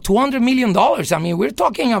incinerator of $200 million. I mean, we're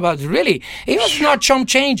talking about really, it was not chump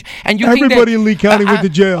change. And you everybody think that, in Lee County went to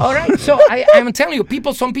jail. All right, so I'm telling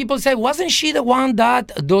you, some people say, wasn't she the one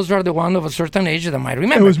that? Those are the one of a certain age that might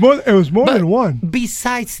remember. It was more than one.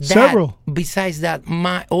 Besides that, several. Besides that,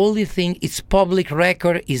 my only thing is public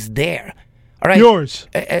record is there. All right. Yours.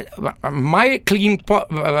 My clean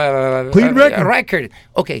record.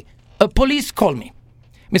 Okay. A police called me.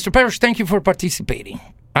 Mr. Perosch, thank you for participating.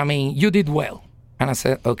 I mean, you did well. And I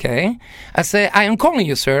said, okay. I said, I am calling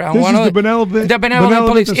you, sir. This is the Benevolent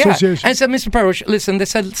Police Association. Yeah. I said, Mr. Perosch, listen, they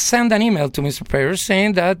said, send an email to Mr. Perosch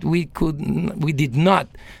saying that we did not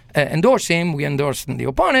endorse him. We endorsed the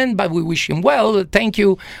opponent, but we wish him well. Thank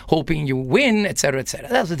you. Hoping you win, etc., etc.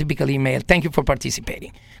 That's a typical email. Thank you for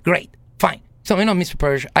participating. Great. Fine. So, Mr.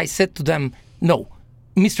 Perosch, I said to them, no,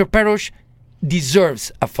 Mr. Perosch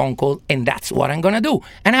deserves a phone call, and that's what I'm going to do.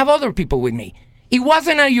 And I have other people with me. It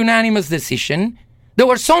wasn't a unanimous decision. There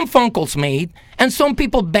were some phone calls made, and some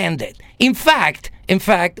people banned it. In fact,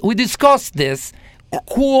 we discussed this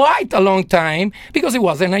quite a long time because it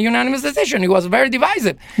wasn't a unanimous decision. It was very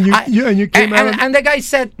divisive. And the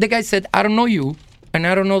guy said, I don't know you, and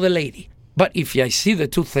I don't know the lady. But if I see the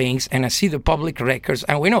two things, and I see the public records,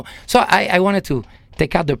 and we know. So I wanted to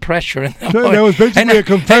take out the pressure. That was basically a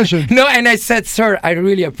confession. And I said, sir, I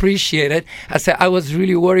really appreciate it. I said, I was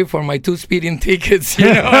really worried for my 2 speeding tickets.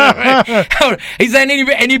 Is there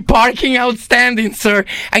any parking outstanding, sir?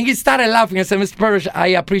 And he started laughing. I said, Mr. Perosch, I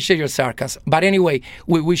appreciate your sarcasm. But anyway,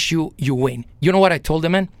 we wish you win. You know what I told the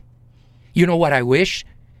man? You know what I wish?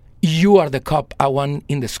 You are the cop I want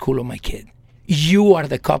in the school of my kid. You are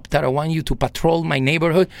the cop that I want you to patrol my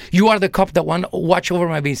neighborhood. You are the cop that want to watch over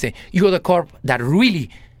my business. You are the cop that really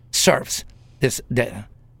serves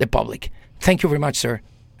the public. Thank you very much, sir.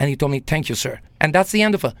 And he told me, thank you, sir. And that's the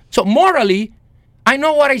end of it. So morally, I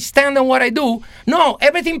know what I stand and what I do. No,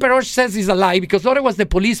 everything Perosch says is a lie because otherwise the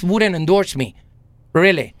police wouldn't endorse me.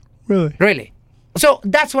 Really. So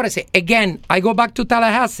that's what I say. Again, I go back to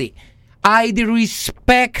Tallahassee. I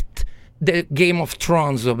respect the Game of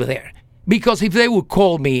Thrones over there. Because if they would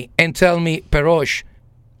call me and tell me, Perosch,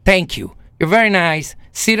 thank you. You're very nice.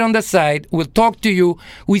 Sit on the side. We'll talk to you.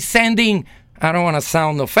 We're sending, I don't want to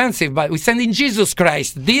sound offensive, but we're sending Jesus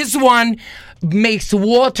Christ. This one makes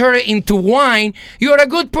water into wine. You're a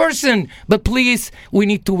good person. But please, we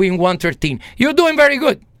need to win 113. You're doing very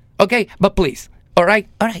good. Okay? But please. All right.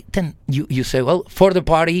 Then you say, well, for the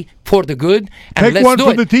party, for the good. And let's do it. Take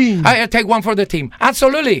one for the team. I take one for the team.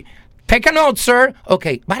 Absolutely. Take a note, sir.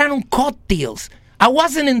 Okay, but I don't cut deals. I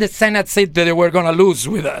wasn't in the Senate seat that they were going to lose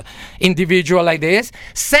with an individual like this.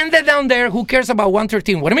 Send it down there. Who cares about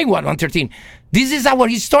 113? What do you mean 113? This is our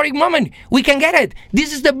historic moment. We can get it.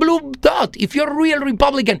 This is the blue dot. If you're a real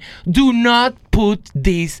Republican, do not put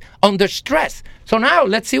this under stress. So now,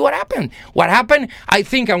 let's see what happened. What happened? I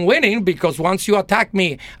think I'm winning because once you attack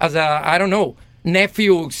me as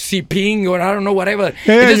nephew CPing or I don't know, whatever.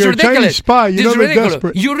 Yeah, it is you're ridiculous. A Chinese spy. You know they're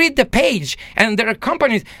desperate. You read the page, and there are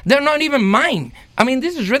companies, they're not even mine. I mean,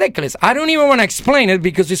 this is ridiculous. I don't even want to explain it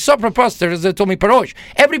because it's so preposterous. They told me, Perosch,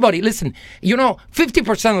 everybody, listen,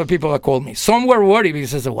 50% of the people that called me, some were worried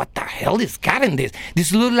because they said, what the hell is got in this?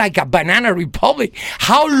 This looks like a banana republic.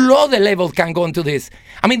 How low the level can go into this?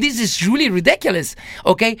 I mean, this is really ridiculous,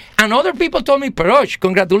 okay? And other people told me, Perosch,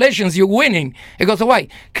 congratulations, you're winning. It goes, why?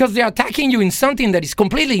 Because they're attacking you in something that is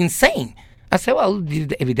completely insane. I said, well,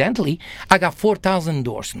 evidently, I got 4,000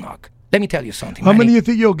 doors knocked. Let me tell you something. How many do you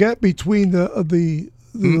think you'll get between the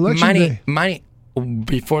election day? Money.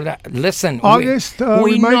 Before that, listen. August,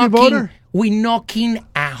 remind the voter? We're knocking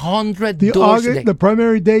 100 doors. The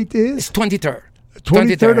primary date is? It's 23rd.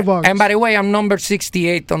 23rd of August. And by the way, I'm number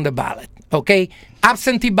 68 on the ballot. Okay?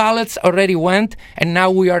 Absentee ballots already went, and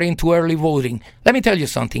now we are into early voting. Let me tell you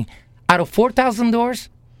something. Out of 4,000 doors,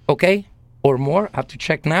 okay, or more, I have to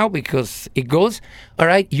check now because it goes, all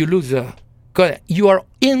right, you lose you are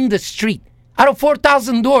in the street. Out of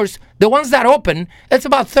 4,000 doors, the ones that open, it's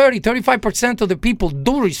about 35% of the people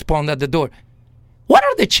do respond at the door. What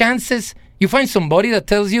are the chances you find somebody that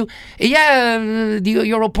tells you,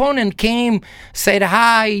 your opponent came, said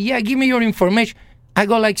hi, give me your information. I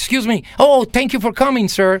go like, excuse me. Oh, thank you for coming,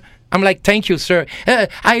 sir. I'm like, thank you, sir.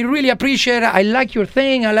 I really appreciate it. I like your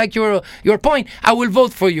thing. I like your point. I will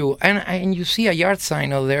vote for you. And you see a yard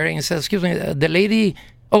sign over there and it says, excuse me, the lady...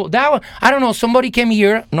 Oh, that one. I don't know. Somebody came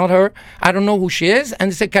here, not her. I don't know who she is. And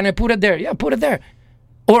they said, can I put it there? Yeah, put it there.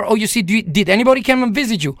 Or you see, did anybody come and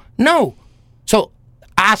visit you? No. So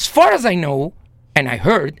as far as I know, and I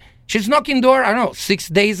heard, She's knocking door, I don't know, 6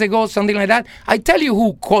 days ago, something like that. I tell you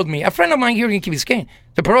who called me. A friend of mine here in Key Biscayne,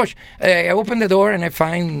 the Perosch. I open the door and I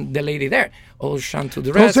find the lady there. Oh, shan't to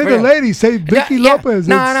the rest. Don't say the lady. Say Vicky Lopez.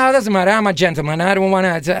 No, it doesn't matter. I'm a gentleman. I don't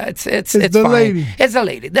want to. It's the fine. Lady. It's the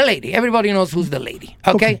lady. The lady. Everybody knows who's the lady.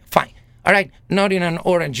 Okay? Fine. All right, not in an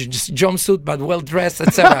orange jumpsuit, but well dressed,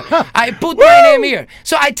 etc. I put my name here.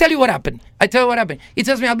 So I tell you what happened. He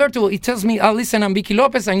tells me, Alberto. He tells me, listen, I'm Vicky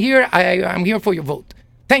Lopez. I'm here. I'm here for your vote.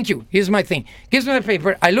 Thank you. Here's my thing. Gives me the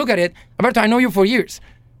paper. I look at it. Alberto, I know you for years.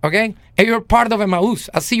 Okay? And you're part of Emmaus.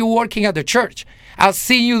 I'll see you working at the church. I'll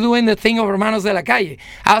see you doing the thing of Hermanos de la Calle.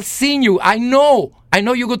 I'll see you. I know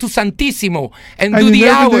you go to Santissimo and do the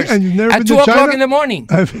hours at 2 o'clock in the morning.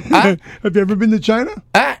 Have you ever been to China?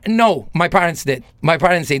 No, my parents did.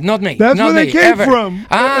 Not me. That's not where they me, came ever. from.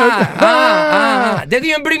 They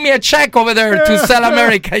didn't bring me a check over there to sell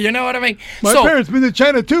America. You know what I mean? My parents been to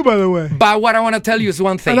China too, by the way. But what I want to tell you is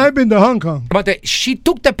one thing. And I've been to Hong Kong. But she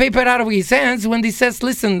took the paper out of his hands when he says,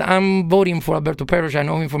 listen, I'm voting for Alberto Perosch. I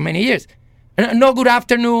know him for many years. No good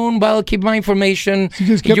afternoon. Well, keep my information.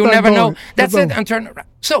 You never know. That's it. And turn around.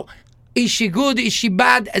 So, is she good? Is she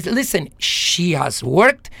bad? Listen, she has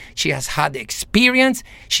worked. She has had experience.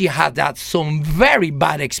 She had had some very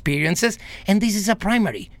bad experiences. And this is a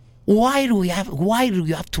primary. Why do you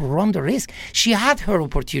have to run the risk? She had her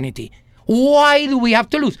opportunity. Why do we have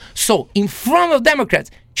to lose? So, in front of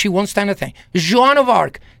Democrats, she won't stand a thing. Joan of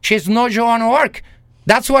Arc. She's not Joan of Arc.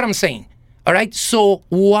 That's what I'm saying. All right, so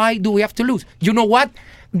why do we have to lose? You know what?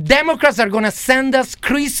 Democrats are going to send us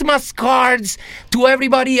Christmas cards to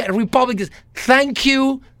everybody, Republicans. Thank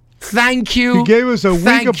you. You gave us a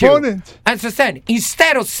weak opponent. As I said,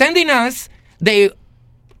 instead of sending us the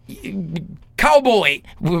cowboy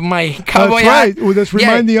with my cowboy hat. That's right. Well, let's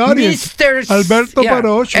remind the audience. Alberto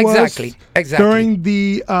Perosch was, during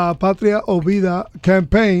the Patria o Vida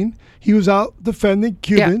campaign, he was out defending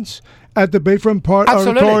Cubans at the Bayfront Park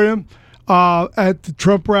Auditorium. At the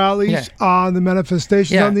Trump rallies, on the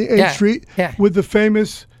manifestations on the 8th Street, with the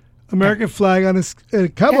famous American flag on his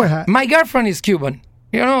cowboy hat. My girlfriend is Cuban,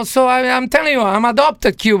 so I'm telling you, I'm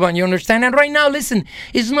adopted Cuban, you understand? And right now, listen,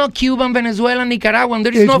 it's not Cuban, Venezuela, Nicaraguan.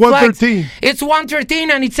 There is no flags. It's 113,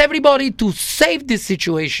 and it's everybody to save this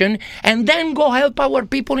situation and then go help our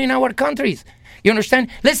people in our countries. You understand?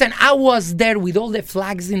 Listen, I was there with all the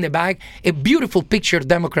flags in the bag. A beautiful picture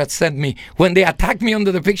Democrats sent me when they attacked me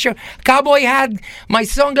under the picture. Cowboy hat, my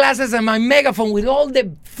sunglasses, and my megaphone with all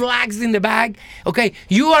the flags in the bag. Okay,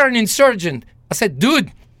 you are an insurgent. I said,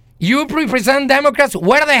 dude, you represent Democrats.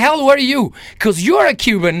 Where the hell were you? Because you're a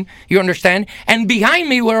Cuban, you understand? And behind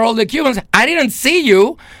me were all the Cubans. I didn't see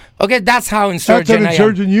you. Okay, that's how insurgent I am. That's how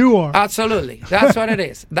insurgent you are. Absolutely. That's what it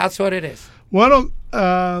is. That's what it is. Well,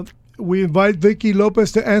 we invite Vicky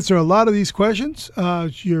Lopez to answer a lot of these questions.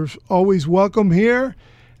 You're always welcome here.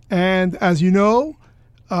 And as you know,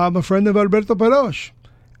 I'm a friend of Alberto Perosch.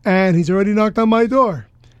 And he's already knocked on my door.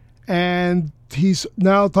 And he's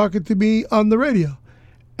now talking to me on the radio.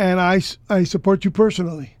 And I support you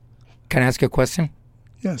personally. Can I ask you a question?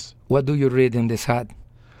 Yes. What do you read in this hat?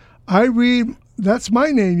 I read... That's my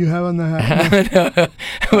name you have on the hat.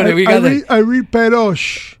 I read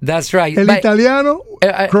Perosch. That's right. El Italiano,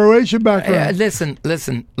 Croatian background. Listen.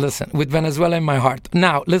 With Venezuela in my heart.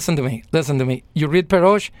 Now, listen to me. You read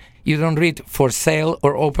Perosch, you don't read for sale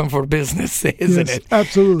or open for business, isn't it?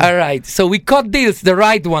 Absolutely. All right. So we cut deals, the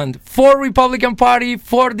right one. For Republican Party,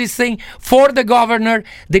 for this thing, for the governor.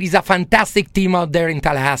 There is a fantastic team out there in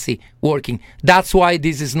Tallahassee working. That's why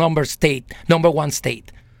this is number one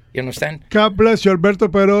state. You understand? God bless you, Alberto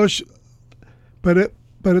Perosch.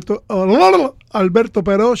 Alberto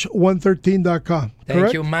Perosch 113.com.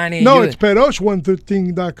 Thank you, Manny. No, it's Perosch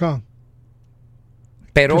 113.com.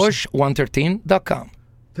 Perosch 113.com.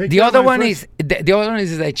 The other one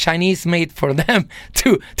is a Chinese made for them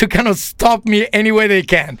to kind of stop me any way they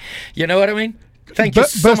can. You know what I mean? Thank you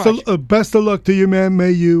so much. Best of luck to you, man.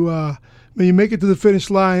 May you make it to the finish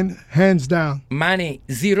line, hands down. Manny,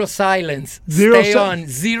 zero silence. Stay on.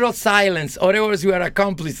 Zero silence. Otherwise, we are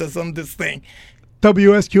accomplices on this thing.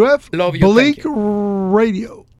 WSQF. Love you. Blink Radio.